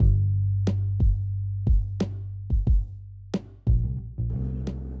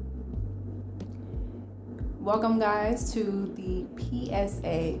Welcome, guys, to the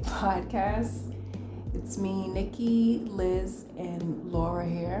PSA podcast. It's me, Nikki, Liz, and Laura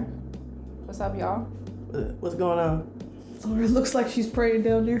here. What's up, y'all? What's going on? Laura looks like she's praying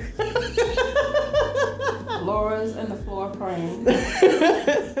down there. Laura's in the floor praying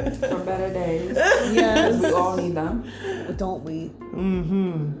for better days. Yes, we all need them. Don't we?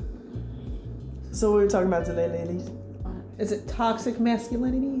 Mm-hmm. So what are we talking about today, ladies? Is it toxic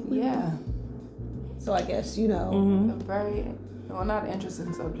masculinity? Yeah. So I guess, a very, not an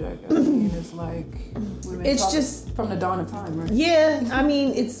interesting subject. I mean, it's like, it's just from the dawn of time, right? Yeah, I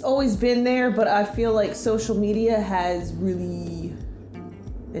mean, it's always been there, but I feel like social media has really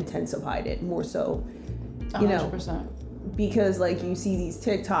intensified it more so. 100%. Because like you see these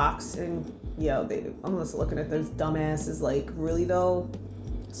TikToks and I'm just looking at those dumbasses like, really though?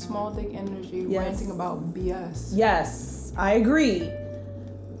 Small dick energy, ranting about BS. Yes, I agree.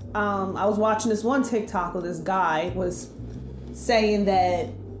 I was watching this one TikTok where this guy was saying that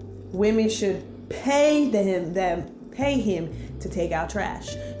women should pay him to take out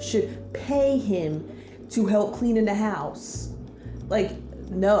trash, should pay him to help clean in the house. Like,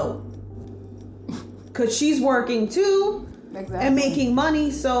 no. Because she's working too. Exactly. And making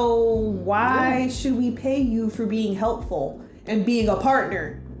money, so why should we pay you for being helpful and being a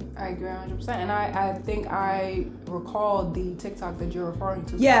partner? I agree 100%. And I think I recalled the TikTok that you're referring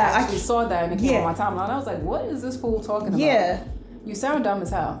to. So Yeah. I actually saw that and it came on my timeline. I was like, what is this fool talking about? Yeah. You sound dumb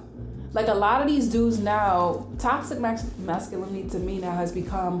as hell. Like a lot of these dudes now, toxic masculinity to me now has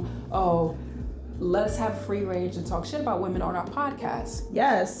become, let's have free range and talk shit about women on our podcast.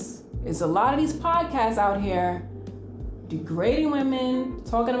 Yes. It's a lot of these podcasts out here degrading women,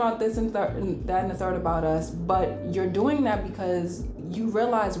 talking about this and that and the third about us, but you're doing that because you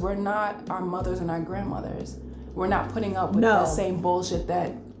realize we're not our mothers and our grandmothers. We're not putting up with the same bullshit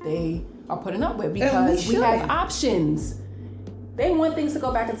that they are putting up with because we have options. They want things to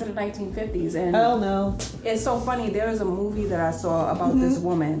go back into the 1950s. And hell no. It's so funny. There was a movie that I saw about this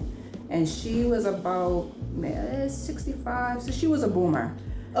woman, and she was about 65, so she was a boomer.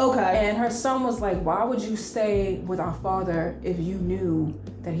 Okay. And her son was like, why would you stay with our father if you knew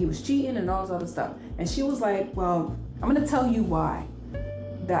that he was cheating and all this other stuff? And she was like, well, I'm going to tell you why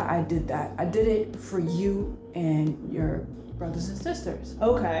that I did that. I did it for you and your brothers and sisters.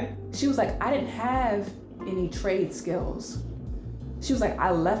 Okay. She was like, I didn't have any trade skills. She was like,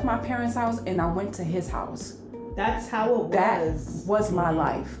 I left my parents' house and I went to his house. That's how it was. That was my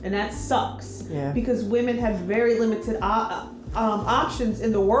life. And that sucks. Yeah. Because women have very limited options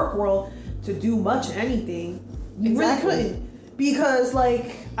in the work world to do much anything. You really couldn't. Because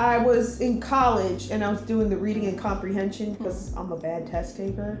like I was in college and I was doing the reading and comprehension because I'm a bad test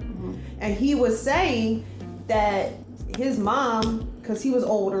taker. Mm-hmm. And he was saying that his mom, because he was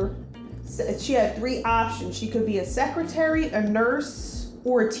older, she had 3 options. She could be a secretary, a nurse,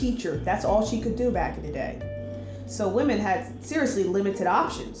 or a teacher. That's all she could do back in the day. So women had seriously limited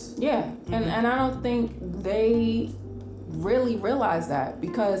options. Yeah, mm-hmm. and I don't think they really realize that,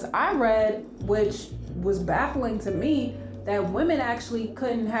 because I read, which was baffling to me, that women actually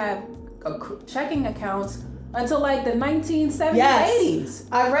couldn't have checking accounts until like the 1970s, 80s.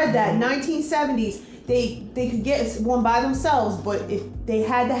 I read that 1970s. They could get one by themselves, but if they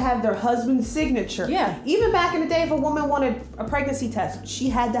had to have their husband's signature. Yeah. Even back in the day, if a woman wanted a pregnancy test, she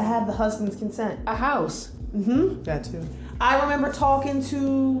had to have the husband's consent. A house. Mm-hmm. That too. I remember talking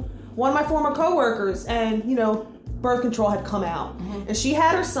to one of my former coworkers, and birth control had come out, and she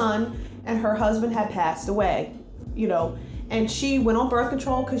had her son, and her husband had passed away, and she went on birth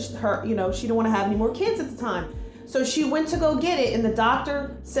control because she didn't want to have any more kids at the time. So she went to go get it, and the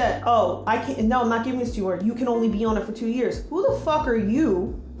doctor said, "Oh, I can't. No, I'm not giving this to you. You can only be on it for 2 years." Who the fuck are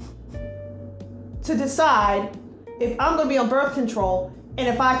you to decide if I'm going to be on birth control and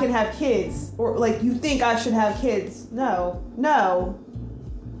if I can have kids, or like you think I should have kids? No.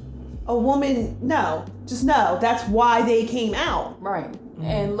 A woman, no. Just no. That's why they came out. Right. Mm-hmm.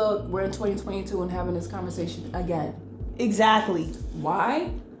 And look, we're in 2022 and having this conversation again. Exactly. Why?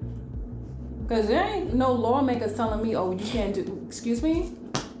 Because there ain't no lawmakers telling me, you can't do, excuse me?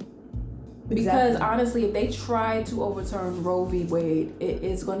 Because honestly, if they try to overturn Roe v. Wade, it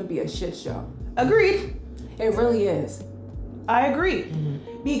is going to be a shit show. Agreed. It really is. I agree.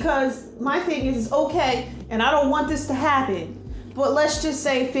 Mm-hmm. Because my thing is, okay, and I don't want this to happen, but let's just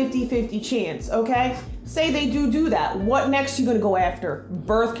say 50-50 chance, okay? Say they do that. What next you gonna go after?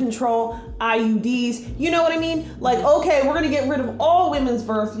 Birth control, IUDs, you know what I mean? Like, okay, we're gonna get rid of all women's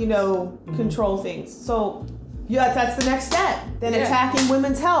birth, control things. So, yeah, that's the next step. Then attacking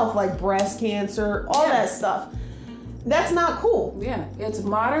women's health, like breast cancer, all that stuff. That's not cool. Yeah, it's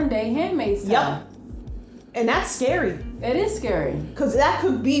modern day Handmaid's Tale. Yep. And that's scary. It is scary. Because that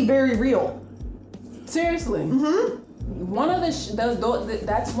could be very real. Seriously. One of the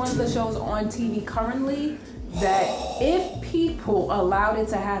that's one of the shows on TV currently that if people allowed it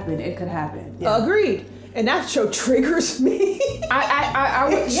to happen, it could happen. Yeah. Agreed. And that show triggers me. I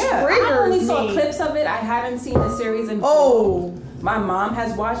only saw clips of it. I haven't seen the series in full. Oh. My mom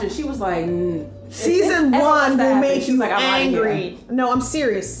has watched it. She was like, Season 1 will make you like, angry. No, I'm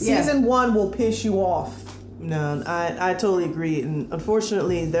serious. Yeah. Season 1 will piss you off. No, I totally agree. And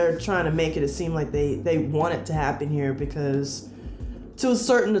unfortunately, they're trying to make it seem like they want it to happen here because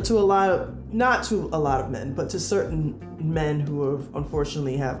not to a lot of men, but to certain men who have,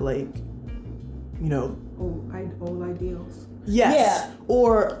 unfortunately have like, you know, old ideals. Yes. Yeah.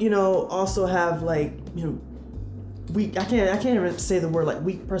 Or, you know, also have like, you know, weak, I can't even say the word like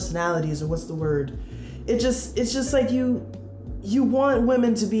weak personalities or what's the word. It's just like you want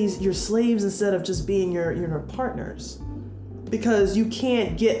women to be your slaves instead of just being your partners. Because you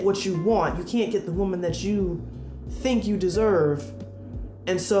can't get what you want. You can't get the woman that you think you deserve.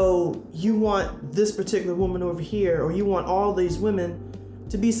 And so you want this particular woman over here, or you want all these women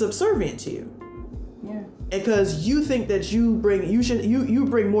to be subservient to you. Yeah. Because you think that you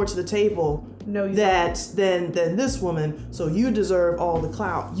bring more to the table than this woman, so you deserve all the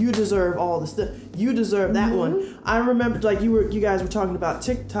clout. You deserve all the stuff. You deserve that one. I remember, like you guys were talking about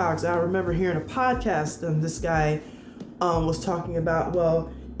TikToks. I remember hearing a podcast, and this guy was talking about,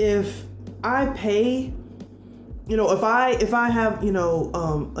 well, if I pay, you know, if I have, you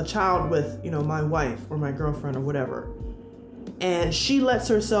know, a child with, you know, my wife or my girlfriend or whatever, and she lets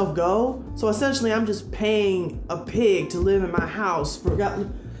herself go, so essentially I'm just paying a pig to live in my house.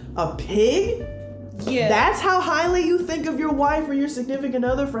 A pig? Yeah. That's how highly you think of your wife or your significant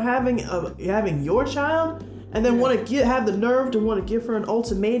other for having your child, and then have the nerve to want to give her an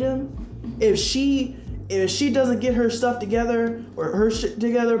ultimatum if she doesn't get her stuff together or her shit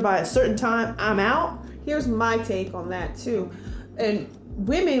together by a certain time, I'm out. Here's my take on that too. And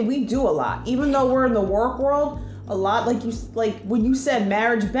women, we do a lot, even though we're in the work world. A lot, like when you said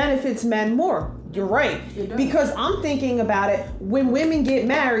marriage benefits men more. You're right. Because I'm thinking about it. When women get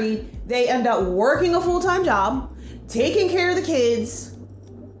married, they end up working a full-time job, taking care of the kids,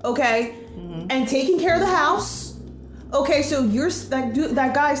 okay, and taking care of the house. Okay, so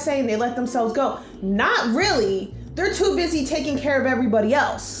that guy's saying they let themselves go. Not really. They're too busy taking care of everybody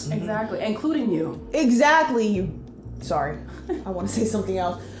else. Exactly, including you. Exactly. Sorry, I want to say something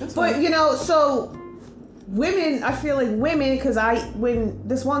else. But you know, so women, I feel like women, because when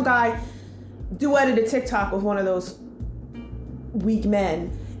this one guy duetted a TikTok with one of those weak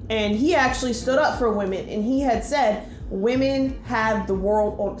men, and he actually stood up for women, and he had said women have the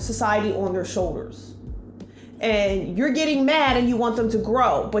world or society on their shoulders, and you're getting mad and you want them to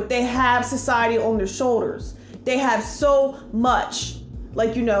grow, but they have society on their shoulders. They have so much,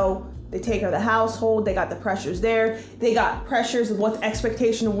 like, you know, they take care of the household, they got the pressures there, they got pressures of what the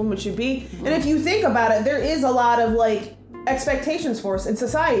expectation of women should be. And if you think about it, there is a lot of like expectations for us in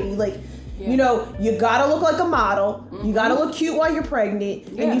society. Like, you know, you gotta look like a model, you gotta look cute while you're pregnant,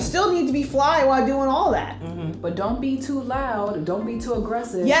 and you still need to be fly while doing all that. But don't be too loud, don't be too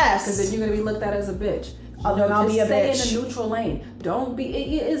aggressive. Yes. Because then you're gonna be looked at as a bitch. Then I'll be a bitch. Stay in a neutral lane. Don't be.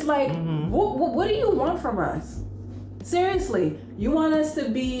 It's like, what do you want from us? Seriously, you want us to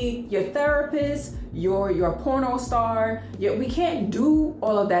be your therapist, your porno star? We can't do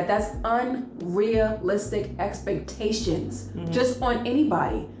all of that. That's unrealistic expectations just on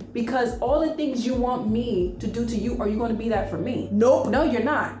anybody. Because all the things you want me to do to you, are you going to be that for me? Nope. No, you're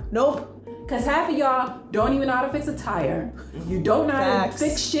not. Nope. Because half of y'all don't even know how to fix a tire. You don't know how to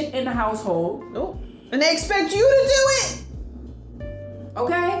fix shit in the household. Nope. And they expect you to do it.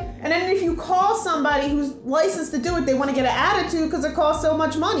 Okay? And then if you call somebody who's licensed to do it, they want to get an attitude because it costs so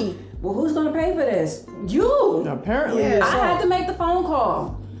much money. Well, who's going to pay for this? You. Apparently, Yeah. I had to make the phone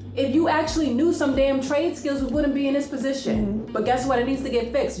call. If you actually knew some damn trade skills, we wouldn't be in this position. But guess what? It needs to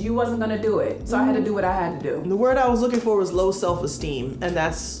get fixed. You wasn't going to do it. So I had to do what I had to do. The word I was looking for was low self-esteem, and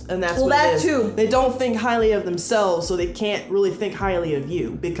that's well, what that it is. too. They don't think highly of themselves, so they can't really think highly of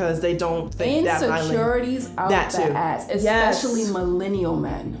you because they don't think that highly. Insecurities out That the too. ass, especially millennial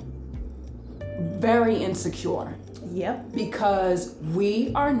men. Very insecure. Yep. Because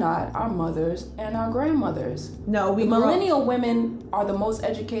we are not our mothers and our grandmothers. No, we The millennial women are the most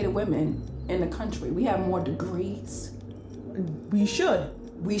educated women in the country. We have more degrees. We should.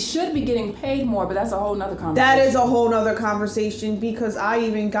 We should be getting paid more, but that's a whole nother conversation. That is a whole nother conversation because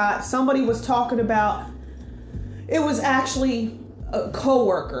somebody was talking about, it was actually a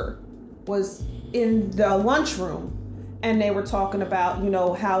coworker was in the lunchroom and they were talking about, you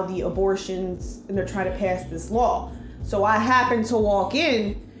know, how the abortions, and they're trying to pass this law. So I happened to walk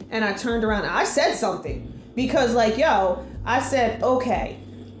in, and I turned around and I said something. Because, like, yo, I said, okay,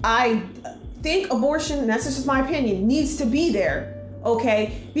 I think abortion, and that's just my opinion, needs to be there.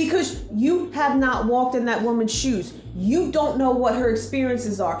 Okay, because you have not walked in that woman's shoes. You don't know what her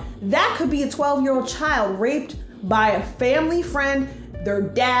experiences are. That could be a 12-year-old child raped by a family friend, their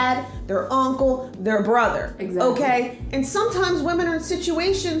dad, their uncle, their brother. Exactly. Okay, and sometimes women are in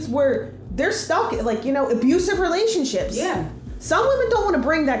situations where they're stuck, like, you know, abusive relationships. Yeah. Some women don't want to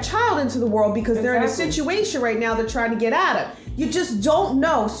bring that child into the world because they're in a situation right now they're trying to get out of. You just don't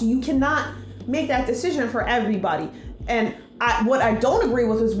know, so you cannot make that decision for everybody. And what I don't agree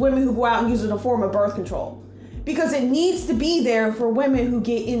with is women who go out and use it in a form of birth control, because it needs to be there for women who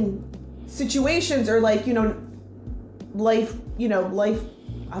get in situations or, like, you know, life,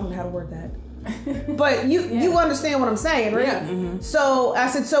 I don't know how to word that, but you understand what I'm saying, right? Yeah. Mm-hmm. So I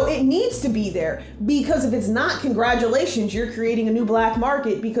said, so it needs to be there, because if it's not, congratulations, you're creating a new black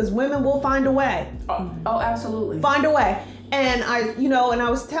market, because women will find a way. Oh, absolutely. Find a way. And I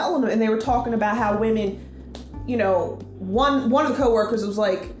was telling them, and they were talking about how women, you know, one of the coworkers was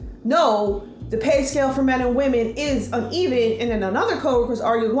like, no, the pay scale for men and women is uneven, and then another coworker's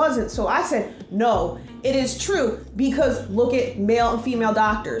argued it wasn't. So I said, no, it is true, because look at male and female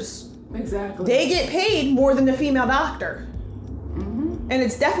doctors. Exactly. They get paid more than the female doctor. Mm-hmm. And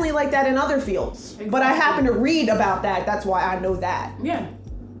it's definitely like that in other fields. Exactly. But I happen to read about that. That's why I know that. Yeah.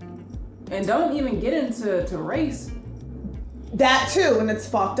 And don't even get into race. That too, and it's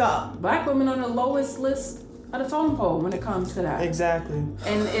fucked up. Black women on the lowest list of the totem pole when it comes to that. Exactly.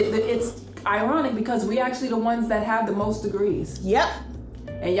 And it's ironic because we actually the ones that have the most degrees. Yep.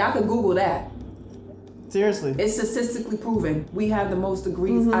 And y'all could Google that. Seriously. It's statistically proven we have the most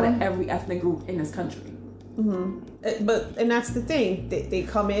degrees out of every ethnic group in this country. Mm-hmm. And that's the thing. They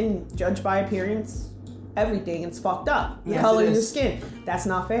come in, judge by appearance, everything. It's fucked up. The color of your skin. That's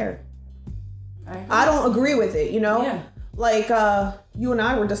not fair. I don't agree with it, you know? Yeah. Like, you and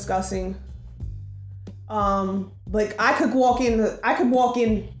I were discussing, like, I could walk in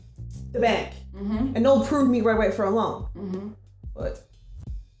the bank and they'll approve me right away for a loan. Mm-hmm. But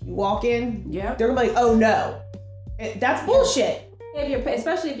you walk in, they're gonna be like, oh no. That's bullshit. Yeah,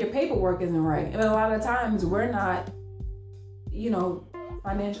 especially if your paperwork isn't right. And a lot of times we're not,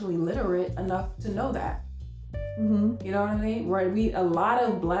 financially literate enough to know that. Mm-hmm. You know what I mean? Right? A lot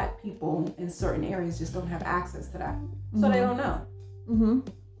of black people in certain areas just don't have access to that. So they don't know. Mm-hmm.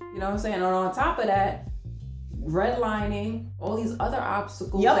 You know what I'm saying? And on top of that, redlining, all these other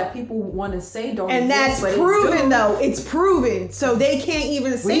obstacles that people want to say don't and exist. And that's proven, though. It's proven. So they can't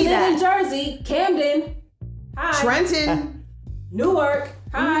even say that. We live in Jersey, Camden, hi. Trenton, Newark,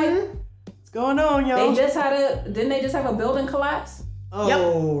 hi. Mm-hmm. What's going on, y'all? Didn't they just have a building collapse?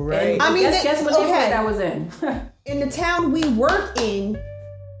 Oh, right. And guess what neighborhood that was in? In the town we work in,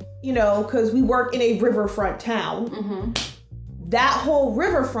 because we work in a riverfront town, that whole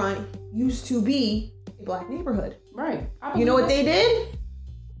riverfront used to be a black neighborhood. Right. You know what they did?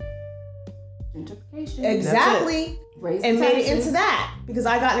 Gentrification. Exactly. And made it into that. Because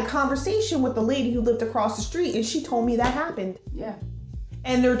I got in a conversation with the lady who lived across the street, and she told me that happened. Yeah.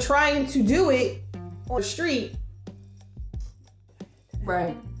 And they're trying to do it on the street.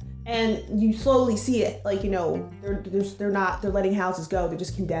 Right. And you slowly see it, like, they're letting houses go. They're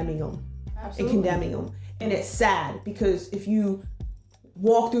just condemning them. Absolutely. And condemning them. And it's sad because if you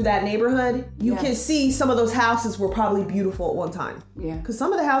walk through that neighborhood, you can see some of those houses were probably beautiful at one time. Yeah. Because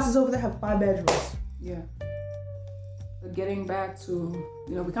some of the houses over there have 5 bedrooms. Yeah. But getting back to,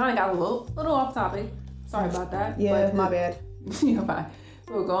 we kind of got a little off topic. Sorry about that. Yeah, but my bad. Fine.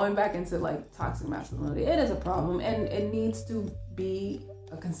 We're going back into toxic masculinity. It is a problem, and it needs to be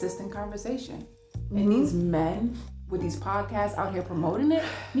a consistent conversation. Mm-hmm. And these men with these podcasts out here promoting it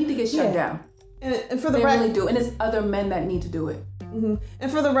need to get shut down. And for the they really do. And it's other men that need to do it. Mm-hmm.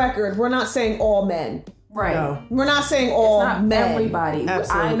 And for the record, we're not saying all men. Right. No. We're not saying all it's not men. Everybody.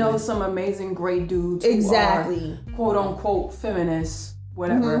 Absolutely. I know some amazing great dudes exactly. who are quote unquote feminists,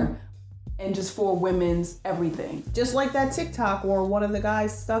 whatever, and just for women's everything. Just like that TikTok where one of the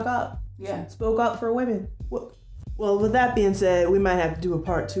guys spoke up for women. Well, with that being said, we might have to do a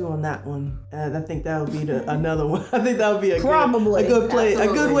part 2 on that one. I think that would be another one. I think that would be a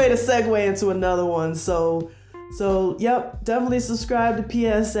good way to segue into another one. So yep, definitely subscribe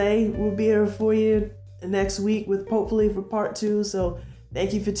to PSA. We'll be here for you next week with hopefully for part 2. So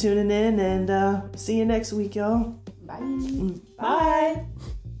thank you for tuning in, and see you next week, y'all. Bye. Bye.